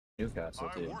Newcastle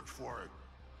I too. worked for it.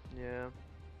 Yeah.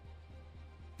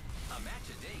 A match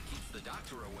a day keeps the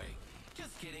doctor away.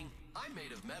 Just kidding. I'm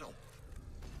made of metal.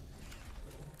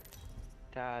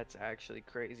 That's actually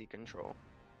crazy control.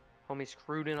 Homie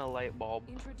screwed in a light bulb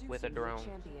with a Introducing drone. your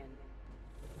champion.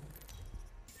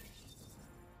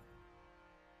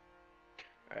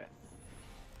 Alright.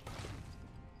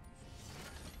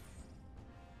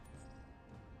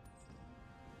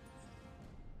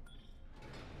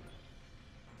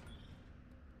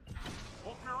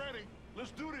 Hope you're ready.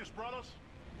 Let's do this, brothers.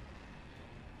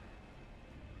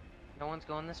 No one's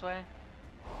going this way?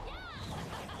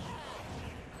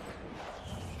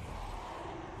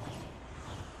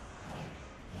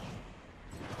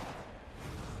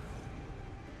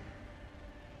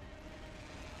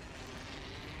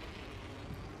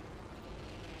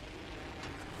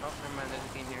 Oh, never mind, there's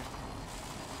a team here.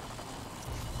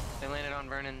 They landed on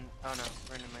Vernon. Oh no,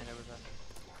 Vernon landed with us.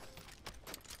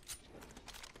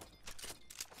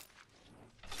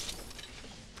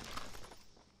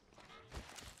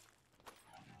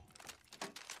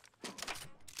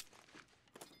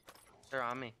 They're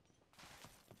on me.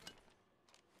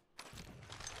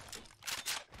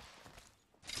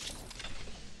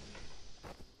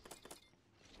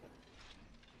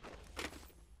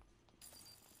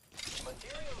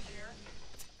 Materials here.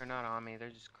 They're not on me, they're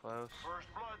just close. First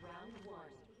blood. Round one.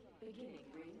 Beginning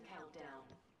ring countdown.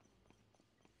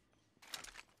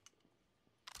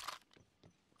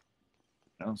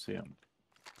 I don't see him.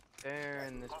 They're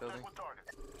in this building. Contact with target.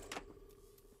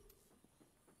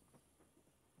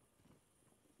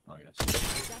 Oh,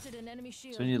 yes. Shattered an enemy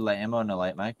shield. So we need light ammo and a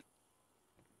light mag.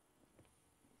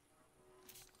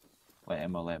 Light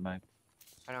ammo, light mag.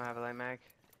 I don't have a light mag.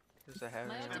 This is a heavy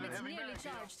My mag. ultimate's Heavy nearly mag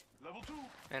here. charged. Level 2.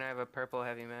 And I have a purple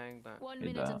heavy mag, but 1 Hey,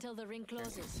 minute Dad. until the ring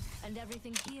closes, and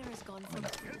everything here is gone from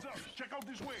Heads up. Check out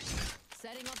this way.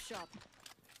 setting up shop.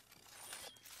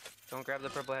 don't grab the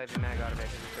purple heavy mag out of it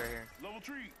 'cause it's right here. Level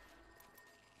 3.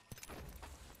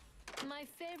 My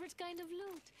favorite kind of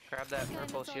loot. Grab that Kind of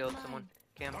purple thought shield, mine. someone.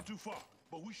 Cam. Not too far,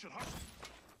 but we should hustle.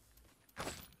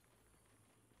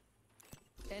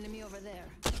 Enemy over there.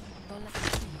 Don't let them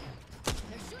see you.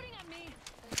 They're shooting at me.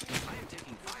 I am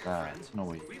taking fire, friends. No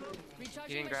way. Reload. Recharging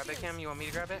You didn't my grab it, shields. Cam? You want me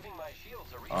to grab it? Giving my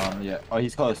shields a recharge. Yeah. Oh,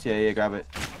 he's close. Yeah, yeah, grab it.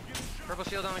 Purple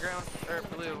shield on the ground. Or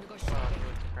blue. Time to go Oh, shopping.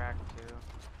 it's cracked too.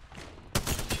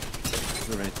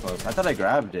 He's really close. I thought I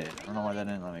grabbed it. I don't know why they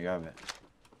didn't let me grab it.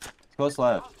 It's close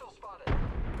left. Hostile spotted.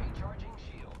 Recharging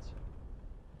shields.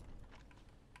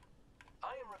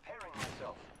 I am repairing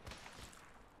myself.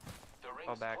 The Fall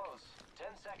ring's back. close.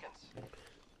 10 seconds.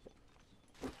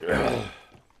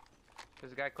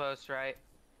 There's a guy close, right?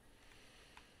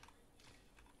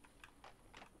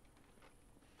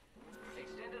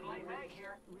 Extended light mag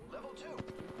here. Level 2.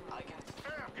 I can.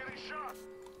 Hey, I'm getting shot.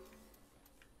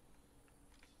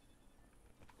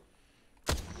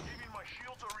 Giving my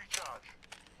shields a recharge.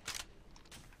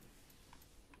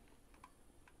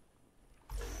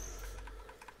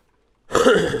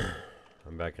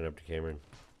 I'm backing up to Cameron.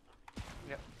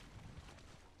 Yep.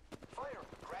 Fire.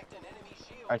 Cracked an enemy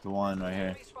shield. Cracked one right here.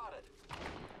 Enemy spotted.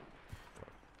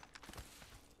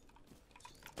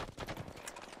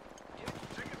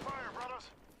 Taking fire, brothers.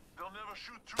 They'll never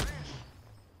shoot through this.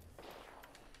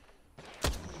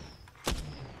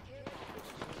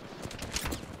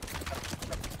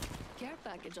 Care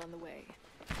package on the way.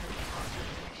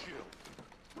 Shield.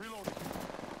 Reloading.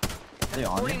 Are they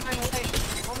on you? 49 away.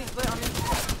 Homie's lit on me.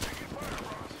 Taking fire,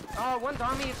 brothers. Oh, one's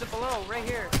on me. It's below, right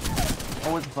here.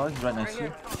 Oh, what the fuck? He's right Right next to you.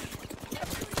 here.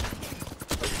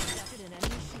 Shattered an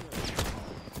enemy shield.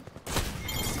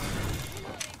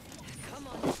 Come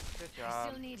on. Good I job.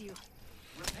 still need you.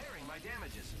 Repairing my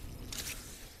damages.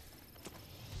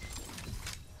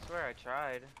 I swear I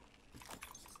tried.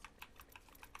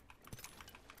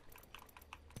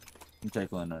 I'm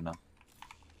tackling right now.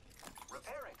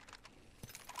 Repairing.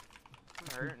 I'm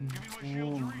hurting. Giving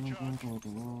my shields a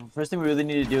recharge. First thing we really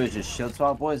need to do is just shield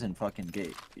swap, boys, and fucking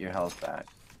get your health back.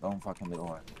 Don't fucking do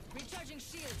it. Recharging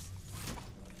shields.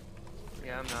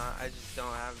 Yeah, I'm not. I just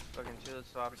don't have fucking shield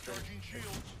swaps. Recharging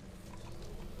shields.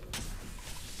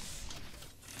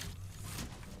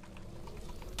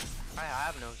 I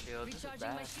have no shield. This is Recharging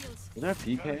bad. my shields. Is there a Gotta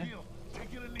PK? heal.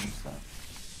 Taking a knee.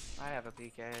 I have a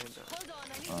PK. But... Hold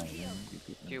on, I need Oh, to yeah.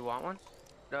 heal. Do you want one?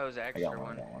 No, it was an extra one, I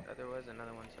one. got one. There was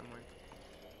another one somewhere.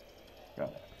 Got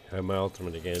it. I have my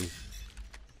ultimate again.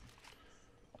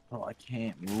 Oh, I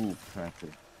can't move correctly.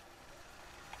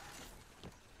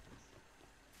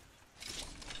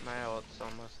 My ult's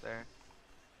almost there.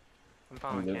 I'm Is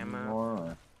following there camo.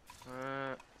 more,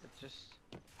 or- It just...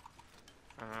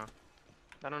 I don't know.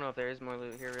 I don't know if there is more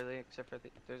loot here really, except for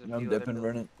there's a I'm few other dipping, buildings.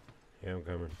 running. Yeah, I'm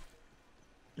coming.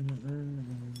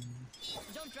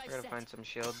 Jump drive I gotta set. find some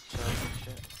shield cells and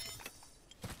shit.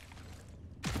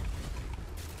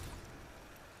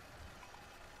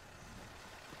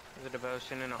 There's a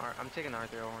devotion and I'm taking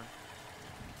R301.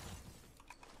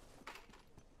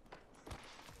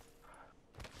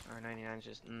 R99 is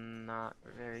just not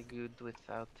very good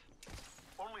without.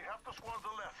 Only half the squads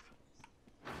are left.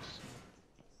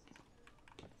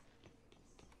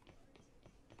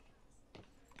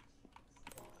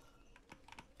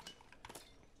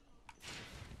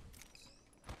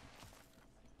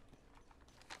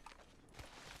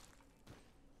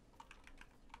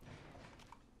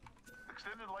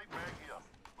 Extended light mag here.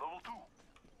 Level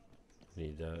 2.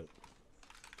 Need that.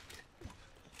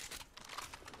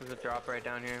 There's a drop right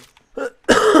down here.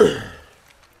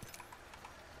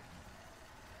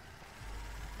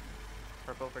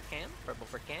 Purple for cam, purple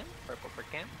for cam, purple for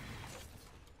cam.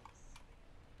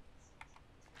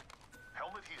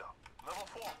 Helmet here. Level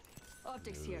 4.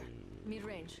 Optics here.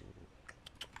 Mid-range.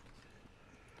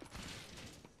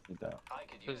 Need that.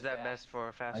 Who's that best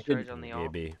for fast I could- charge on the all?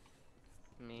 Maybe.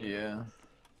 Me. Yeah.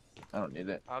 I don't need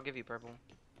it. I'll give you purple.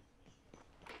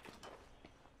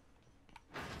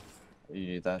 You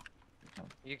need that?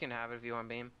 You can have it if you want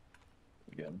beam.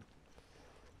 Good.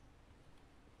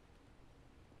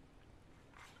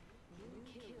 Kill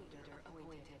leader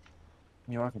appointed.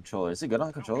 You are controller. Is it good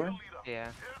on controller? Kill leader. Yeah.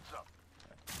 Heads up.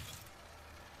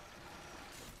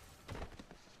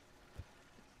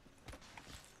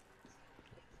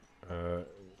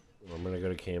 I'm gonna go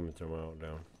to cam and throw my out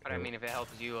down. But I mean, if it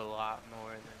helps you a lot more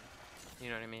than, you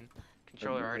know what I mean?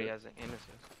 Controller already has an aim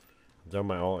assist. Throw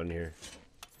my ult in here.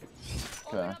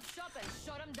 Open Okay. up shop and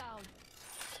shut him down.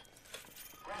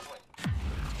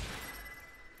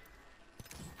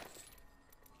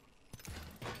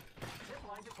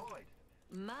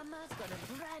 Mama's got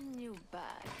a brand new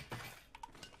bag.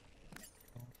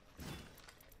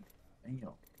 Damn.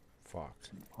 Fuck.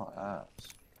 Hot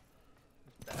ass.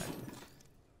 Bad.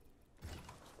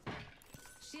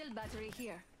 Shield battery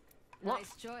here. What?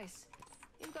 Nice choice.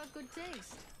 You've got good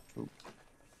taste.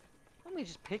 Homie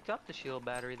just picked up the shield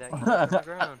battery that you left on the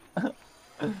ground.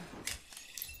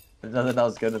 There's nothing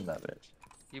else good in that bitch.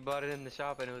 You bought it in the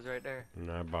shop and it was right there.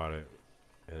 And I bought it.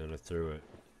 And then I threw it.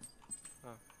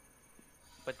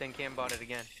 But then Cam bought it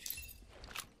again.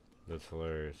 That's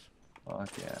hilarious.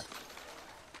 Fuck yeah.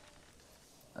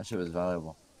 That shit was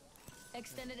valuable.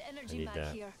 Extended energy need mag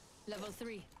that. here. Level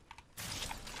 3.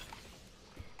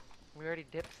 We already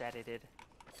dip-satted.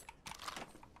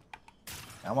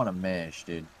 I want a mesh,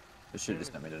 dude. This shit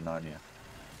just got me to Narnia.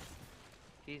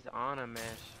 He's on a mesh.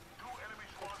 2 enemy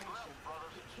squads left, brothers.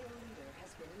 Kill leader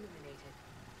has been eliminated.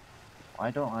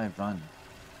 Why don't I run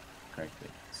correctly?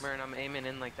 Mern, I'm aiming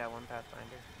in like that one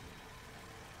Pathfinder.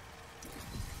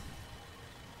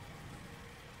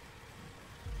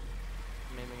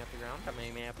 I'm aiming at the ground. I'm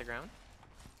aiming at the ground.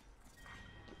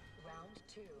 Round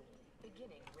 2.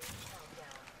 Beginning ring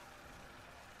countdown.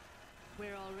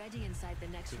 We're already inside the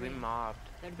next Cause we ring. mobbed.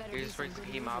 There better You're be just some first to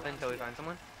good keep news mobbing around until we here. find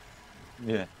someone.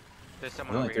 Yeah. There's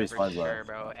someone There's over only here 3 for squads sure, left.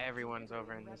 bro. Everyone's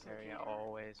over in this area,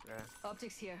 always, bro.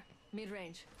 Optics here.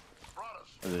 Mid-range. Brothers.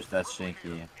 Oh, there's that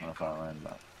shanky on a far line,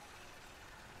 but.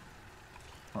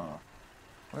 Huh.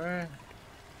 Where?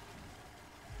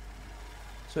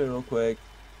 Say it real quick.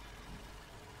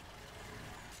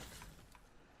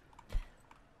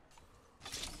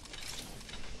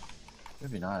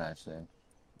 Maybe not actually.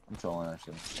 I'm trolling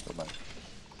actually. Go back.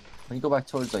 When you go back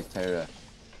towards like Back to them.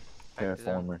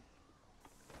 Terraformer.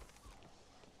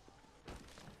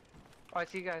 Oh, I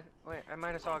see you guys. Wait, I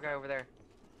might have saw a guy over there.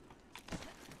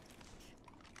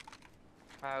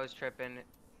 I was tripping.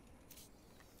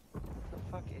 What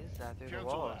the fuck is that through the Cancel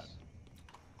walls? that.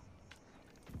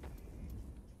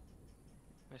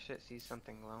 My shit sees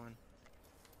something glowing.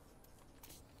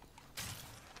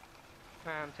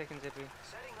 Alright, I'm taking Zippy.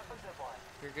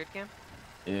 You're good, Cam?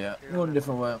 Yeah. You're Going on a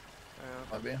different way. Oh,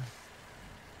 Might be. I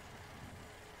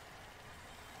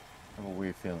have a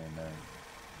weird feeling, man.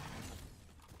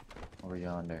 Over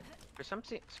yonder.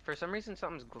 for some reason,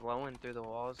 something's glowing through the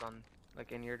walls on,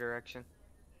 like, in your direction.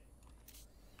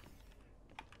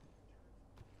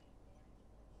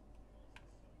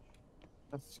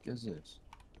 What the fuck is this?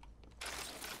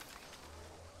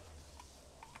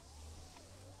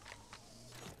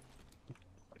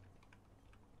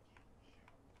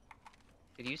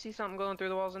 Did you see something glowing through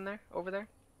the walls in there? Over there?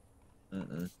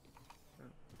 Mm-mm.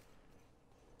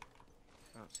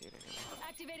 I don't see it anymore.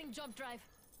 Activating jump drive.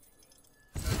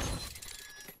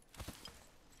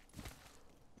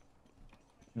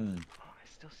 Hmm. Oh, I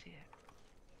still see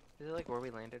it. Is it like where we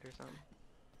landed or something?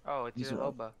 Oh, it's These your are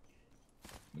all- Loba.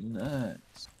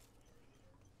 Nice.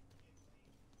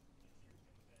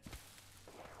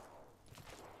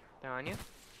 They're on you?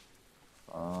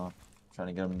 Trying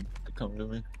to get them to come to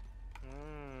me.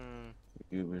 Mmm.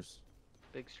 Ubers.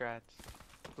 Big strats.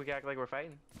 We can act like we're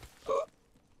fighting.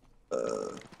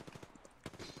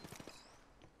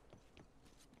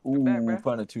 Ooh, back, bruh.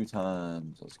 found it 2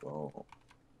 times. Let's go.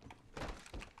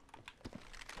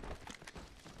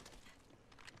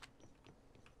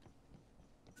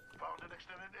 Found an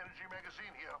extended energy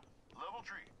magazine here. Level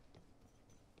 3.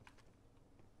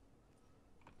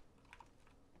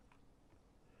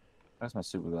 That's my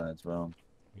super glides, bro.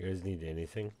 You guys need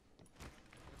anything?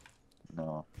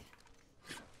 No.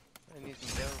 I need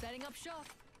some kills. Setting up shop.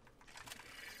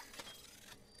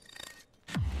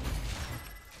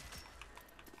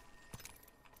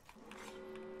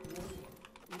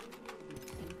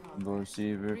 Go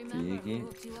receiver, Remember who piggy.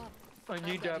 hooked you up. I I've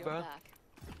need got that, your bro. back.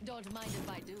 Don't mind if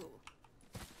I do.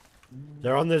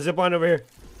 They're on the zip line over here.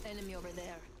 Enemy over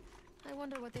there. I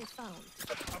wonder what they found.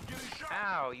 I'm getting shot.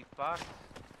 Ow, you fuck.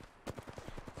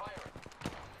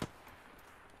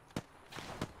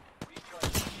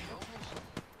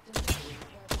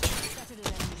 Shattered an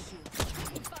enemy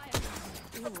shield. Fire.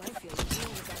 Ooh, I feel good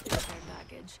with that care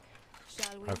package.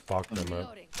 Shall we? I fucked them up.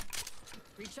 Reloading.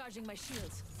 Recharging my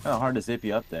shields. Kind of hard to zip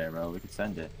you up there, bro. We could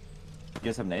send it. You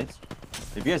guys have nades?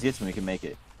 If you guys get some, we can make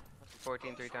it.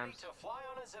 14 3 times. To fly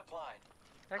on a zip line.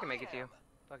 I can make it to you.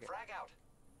 Fuck it. Frag out.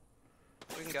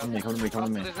 We can go. Come to me, come to me, come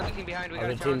to me. There's another team behind. We Other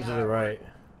gotta teams challenge. to the right.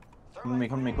 Come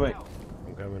to me, quick.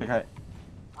 I'm coming. Okay.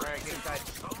 Alright, get inside.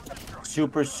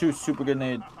 Super good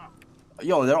nade.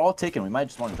 Yo, they're all taken. We might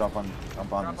just want to drop on Drop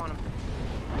this. on him.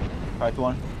 Cracked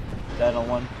one. Dead on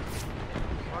one.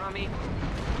 One on me.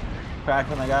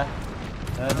 Cracked on that guy.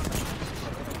 Dead.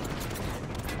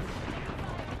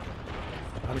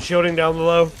 I'm shielding down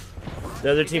below.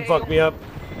 The other team fucked me up.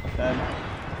 Dead.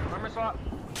 Armor swap.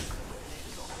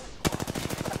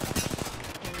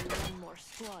 One more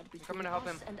squad between coming to help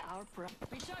us him. and our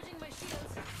recharging my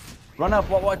shields. Run up.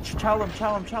 Watch. Chow him.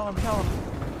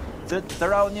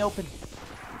 They're out in the open.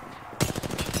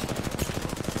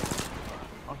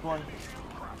 Knocked one.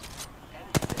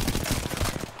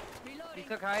 He Reloading.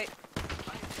 took height.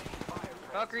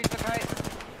 Valkyrie took height.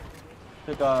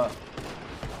 Took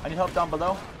I need help down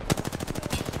below.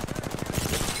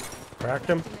 Cracked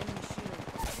him. An enemy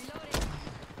shield.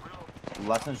 Reloading.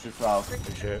 Lessons just out.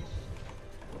 Good shit.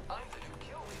 I'm the new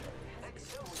kill leader.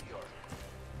 Excelsior.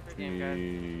 Good game,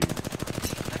 guys.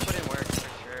 I put in work for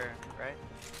sure, right?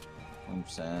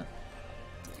 100%.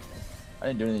 I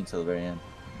didn't do anything until the very end.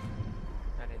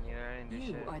 I didn't either. I didn't do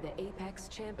You shit. are the Apex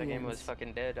champions. The game was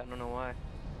fucking dead. I don't know why.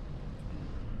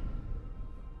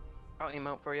 I'll aim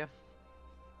out for you.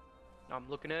 I'm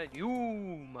looking at you,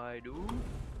 my dude.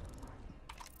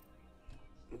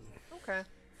 Okay.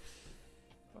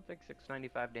 I'll take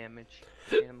 695 damage.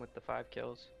 And with the 5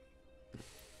 kills.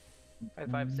 I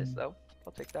had 5 assists though.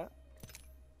 I'll take that.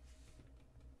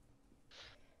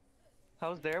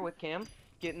 How's there with Cam?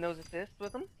 Getting those assists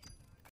with him?